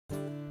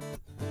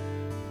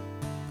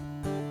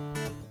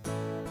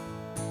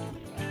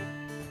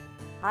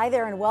Hi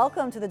there and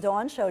welcome to the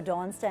Dawn Show,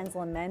 Dawn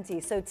Stensel and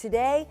Menti. So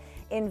today,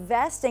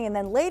 investing, and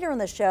then later in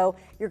the show,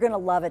 you're going to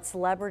love it,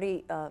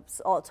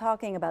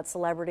 talking about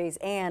celebrities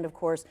and, of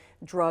course,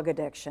 drug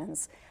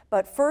addictions.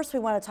 But first, we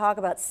want to talk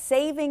about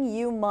saving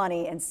you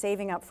money and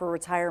saving up for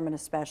retirement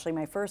especially.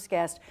 My first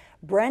guest,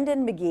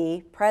 Brendan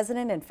McGee,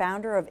 president and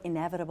founder of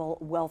Inevitable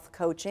Wealth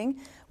Coaching.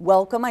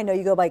 Welcome. I know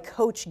you go by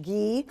Coach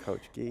Gee.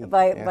 Coach Gee.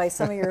 By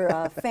some of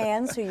your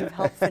fans who you've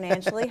helped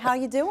financially. How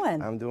you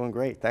doing? I'm doing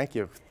great. Thank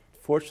you.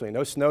 Fortunately,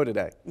 no snow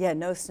today. Yeah,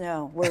 no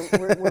snow.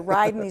 We're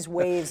riding these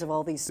waves of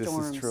all these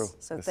storms. This is true.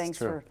 So thanks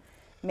for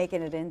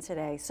making it in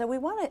today. So we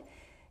want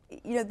to,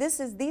 you know,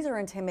 these are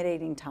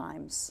intimidating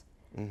times,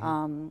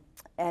 and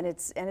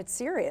it's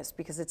serious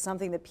because it's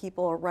something that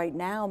people are right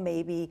now,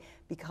 maybe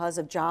because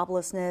of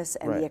joblessness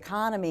and the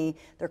economy,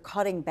 they're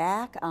cutting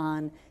back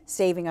on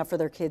saving up for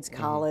their kids'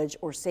 college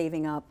or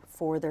saving up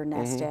for their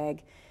nest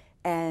egg,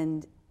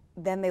 and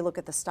then they look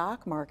at the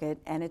stock market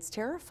and it's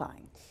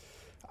terrifying.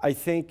 I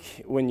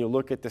think when you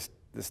look at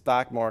the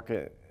stock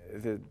market,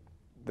 the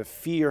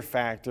fear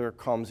factor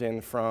comes in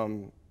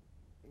from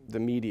the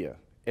media.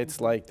 It's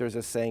like there's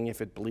a saying,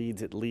 if it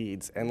bleeds, it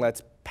leads, and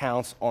let's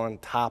pounce on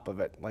top of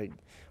it. Like,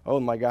 oh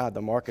my God,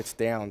 the market's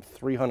down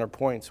 300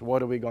 points.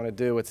 What are we going to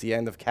do? It's the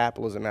end of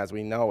capitalism as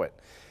we know it.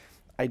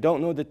 I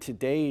don't know that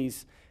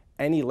today's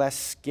any less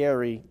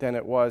scary than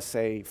it was,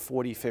 say,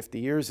 40, 50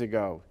 years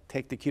ago.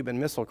 Take the Cuban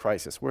Missile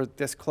Crisis. We're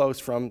this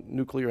close from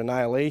nuclear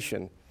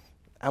annihilation.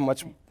 How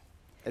much?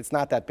 It's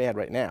not that bad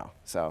right now,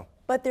 so.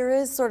 But there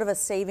is sort of a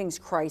savings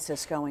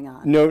crisis going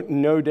on.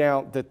 No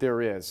doubt that there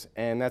is,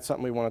 and that's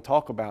something we want to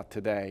talk about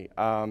today.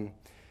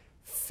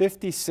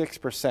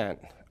 56%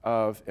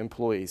 of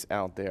employees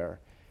out there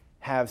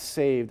have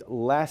saved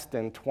less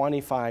than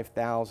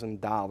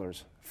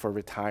 $25,000 for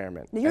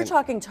retirement. Now you're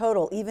talking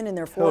total, even in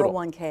their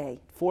 401k.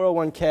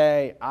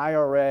 401k,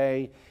 IRA.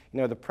 You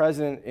know, the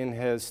president in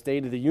his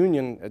State of the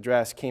Union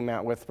address came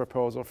out with a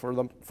proposal for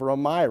a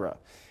MIRA.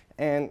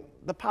 And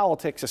the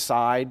politics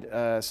aside,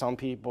 some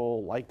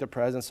people like the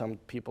president, some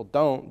people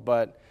don't,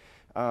 but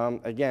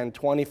again,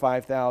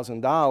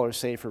 $25,000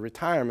 saved for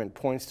retirement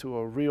points to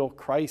a real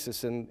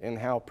crisis in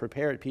how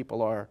prepared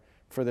people are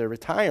for their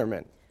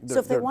retirement. So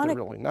if they're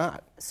really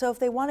not. So if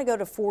they want to go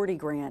to 40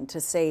 grand to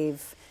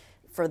save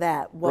for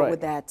that, what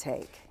would that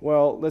take?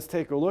 Well, let's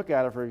take a look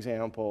at it, for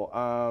example.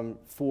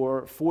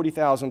 For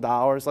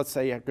 $40,000, let's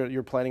say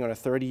you're planning on a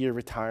 30-year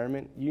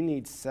retirement, you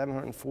need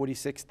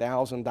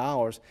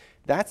 $746,000.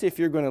 That's if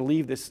you're going to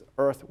leave this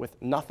earth with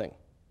nothing,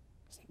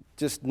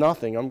 just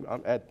nothing. I'm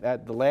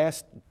at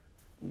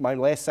my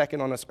last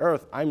second on this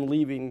earth, I'm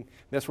leaving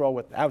this world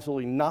with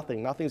absolutely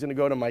nothing. Nothing's going to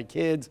go to my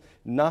kids,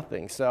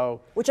 nothing. So,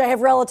 which I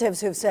have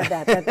relatives who've said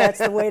that's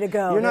the way to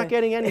go. You're not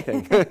getting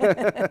anything.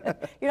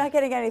 You're not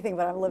getting anything,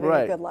 but I'm living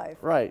a good life.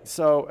 Right.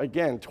 So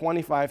again,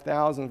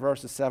 $25,000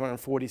 versus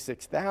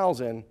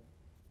 $746,000,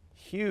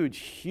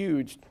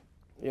 huge,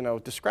 you know,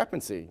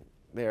 discrepancy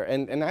there.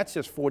 And that's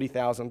just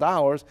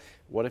 $40,000.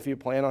 What if you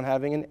plan on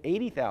having an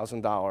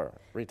 $80,000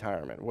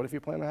 retirement? What if you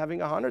plan on having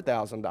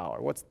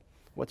 $100,000?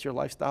 What's your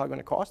lifestyle going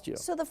to cost you?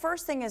 So the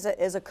first thing as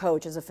a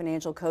coach, as a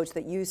financial coach,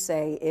 that you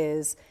say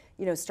is,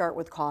 you know, start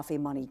with coffee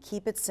money.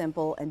 Keep it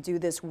simple and do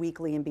this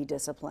weekly and be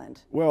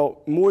disciplined.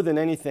 Well, more than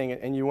anything,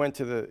 and you went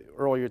to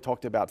earlier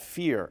talked about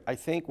fear. I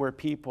think where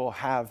people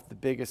have the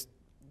biggest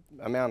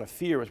amount of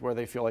fear is where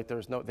they feel like they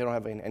don't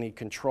have any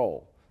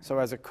control. So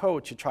as a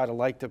coach, you try to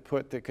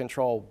put the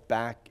control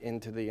back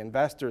into the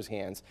investor's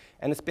hands,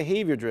 and it's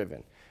behavior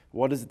driven.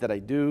 What is it that I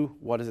do?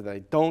 What is it that I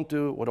don't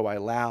do? What do I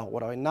allow? What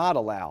do I not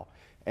allow?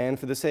 And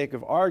for the sake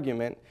of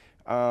argument,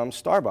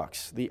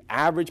 Starbucks. The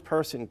average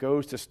person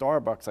goes to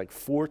Starbucks like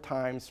four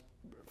times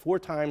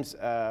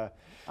a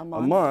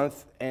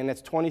month, and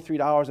it's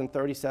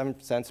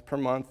 $23.37 per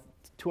month,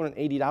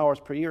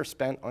 $280 per year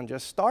spent on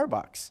just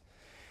Starbucks.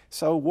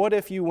 So what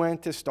if you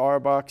went to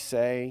Starbucks,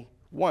 say,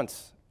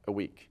 once a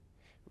week?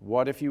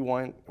 What if you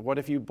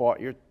bought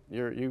you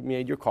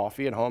made your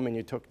coffee at home and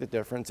you took the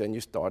difference and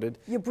you started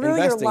You brew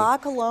investing. Your La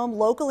Colombe,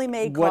 locally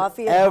made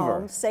coffee at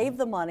home, save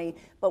the money,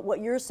 but what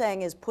you're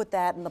saying is put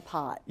that in the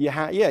pot. You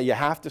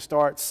have to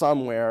start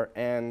somewhere,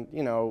 and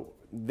you know,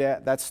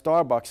 that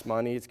Starbucks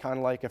money, it's kind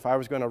of like if I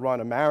was going to run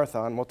a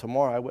marathon, well,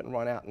 tomorrow I wouldn't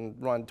run out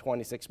and run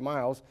 26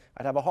 miles,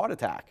 I'd have a heart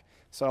attack.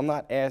 So I'm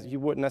not you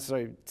wouldn't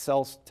necessarily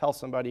tell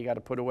somebody you got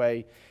to put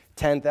away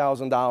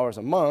 $10,000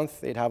 a month,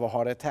 they'd have a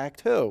heart attack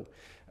too.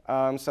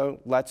 So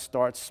let's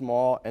start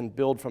small and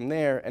build from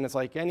there. And it's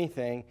like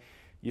anything,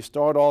 you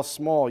start all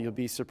small, you'll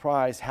be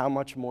surprised how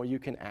much more you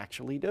can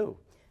actually do.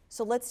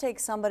 So let's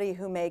take somebody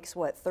who makes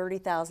what,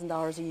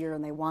 $30,000 a year,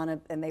 and they want to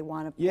put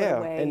away.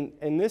 Yeah,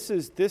 and this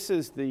is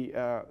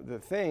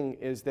the thing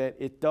is that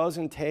it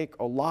doesn't take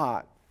a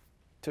lot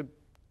to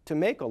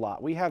make a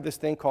lot. We have this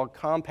thing called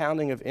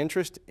compounding of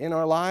interest in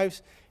our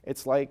lives.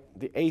 It's like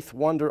the 8th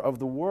wonder of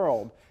the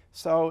world.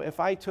 So if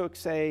I took,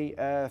 say,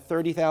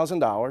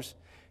 $30,000.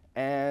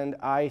 And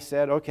I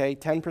said, okay,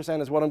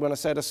 10% is what I'm going to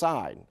set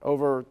aside.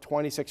 Over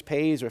 26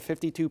 pays or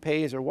 52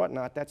 pays or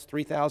whatnot, that's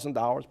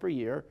 $3,000 per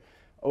year.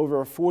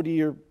 Over a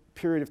 40-year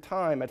period of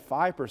time, at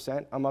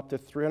 5%, I'm up to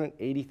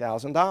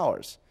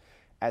 $380,000.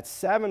 At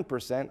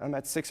 7%, I'm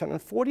at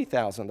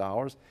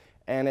 $640,000.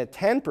 And at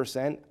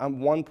 10%, I'm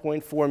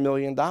 $1.4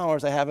 million.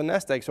 I have a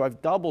nest egg. So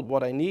I've doubled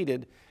what I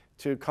needed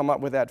to come up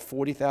with that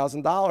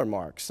 $40,000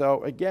 mark.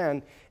 So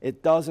again,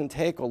 it doesn't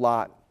take a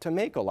lot to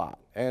make a lot.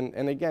 And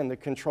again, the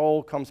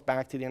control comes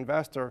back to the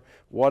investor.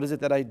 What is it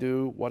that I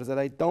do? What is it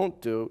I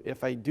don't do?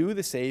 If I do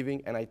the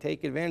saving and I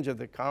take advantage of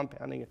the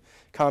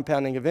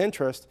compounding of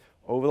interest,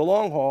 over the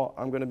long haul,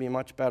 I'm going to be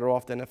much better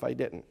off than if I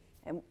didn't.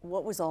 And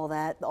what was all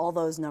that, all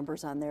those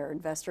numbers on there,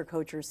 Investor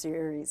Coacher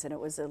Series, and it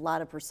was a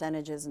lot of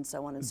percentages and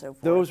so on and so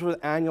forth? Those were the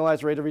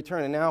annualized rate of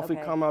return. And now if we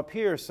Okay. come up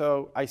here,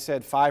 so I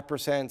said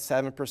 5%,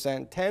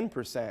 7%,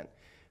 10%.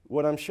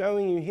 What I'm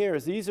showing you here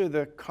is these are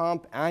the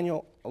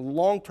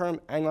long-term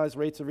annualized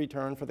rates of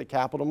return for the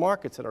capital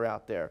markets that are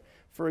out there.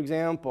 For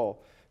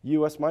example,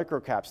 U.S.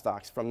 microcap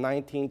stocks from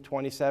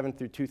 1927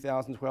 through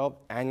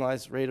 2012,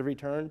 annualized rate of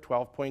return,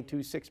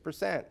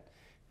 12.26%.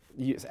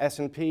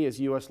 S&P is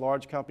U.S.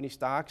 large company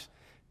stocks,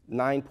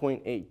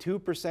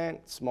 9.82%,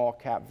 small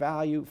cap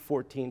value,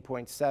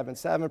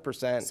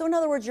 14.77%. So in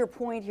other words, your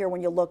point here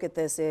when you look at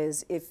this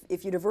is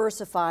if you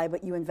diversify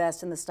but you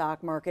invest in the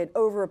stock market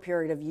over a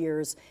period of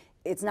years,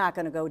 it's not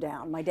going to go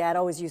down. My dad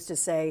always used to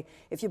say,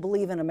 if you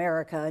believe in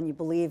America and you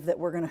believe that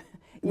we're going to,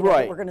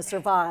 Right. we're going to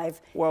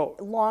survive, Well,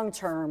 long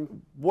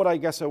term. What I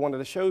guess I wanted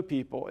to show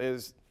people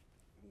is,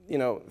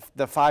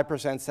 the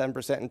 5%,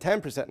 7%, and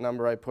 10%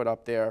 number I put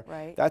up there,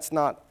 Right. That's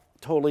not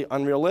totally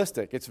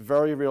unrealistic. It's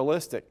very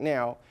realistic.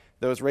 Now,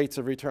 those rates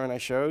of return I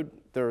showed,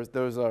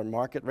 those are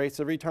market rates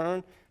of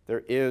return.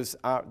 There's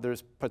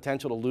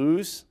potential to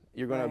lose.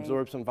 You're going Right. to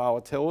absorb some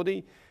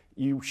volatility.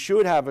 You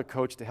should have a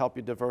coach to help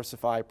you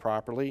diversify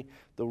properly.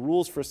 The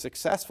rules for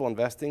successful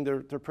investing,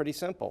 they're pretty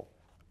simple.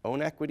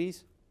 Own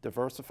equities,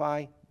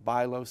 diversify,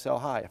 buy low, sell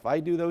high. If I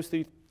do those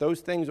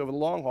things over the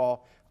long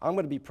haul, I'm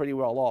going to be pretty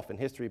well off, and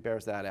history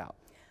bears that out.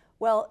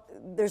 Well,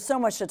 there's so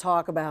much to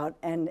talk about,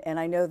 and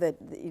I know that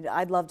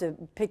I'd love to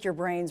pick your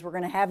brains. We're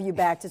going to have you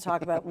back to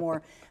talk about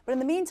more. But in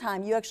the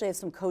meantime, you actually have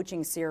some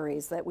coaching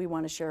series that we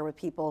want to share with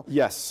people.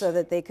 Yes. So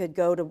that they could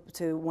go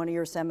to one of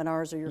your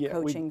seminars or your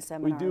coaching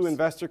seminars. We do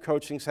investor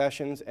coaching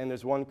sessions, and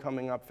there's one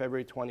coming up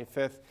February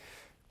 25th,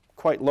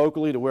 quite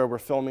locally to where we're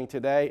filming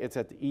today. It's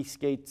at the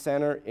Eastgate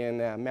Center in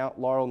Mount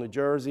Laurel, New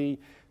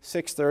Jersey,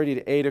 6:30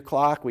 to 8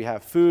 o'clock. We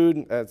have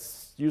food.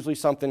 That's usually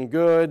something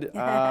good,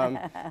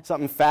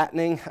 something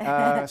fattening.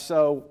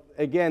 So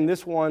again,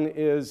 this one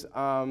is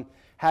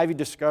have you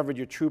discovered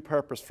your true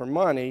purpose for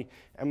money?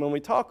 And when we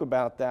talk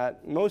about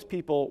that, most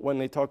people, when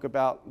they talk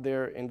about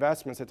their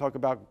investments, they talk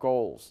about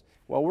goals.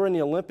 Well, we're in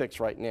the Olympics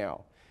right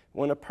now.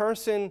 When a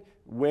person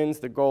wins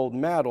the gold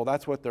medal,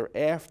 that's what they're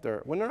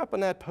after. When they're up on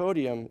that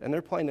podium and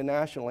they're playing the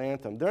national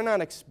anthem, they're not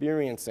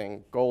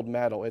experiencing gold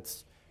medal.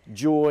 It's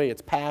joy,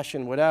 it's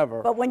passion,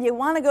 whatever. But when you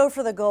want to go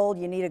for the gold,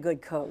 you need a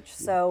good coach.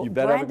 So You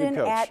better have a good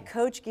Brendan coach. at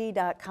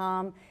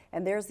CoachGee.com,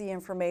 and there's the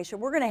information.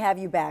 We're going to have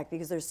you back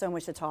because there's so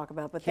much to talk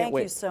about. But Can't thank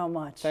wait. you so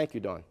much. Thank you,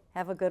 Dawn.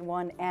 Have a good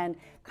one. And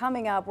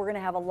coming up, we're going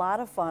to have a lot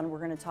of fun. We're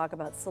going to talk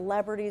about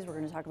celebrities. We're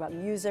going to talk about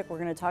music. We're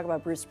going to talk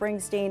about Bruce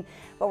Springsteen.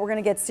 But we're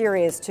going to get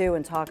serious, too,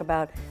 and talk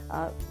about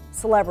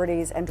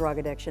celebrities and drug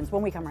addictions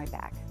when we come right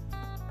back.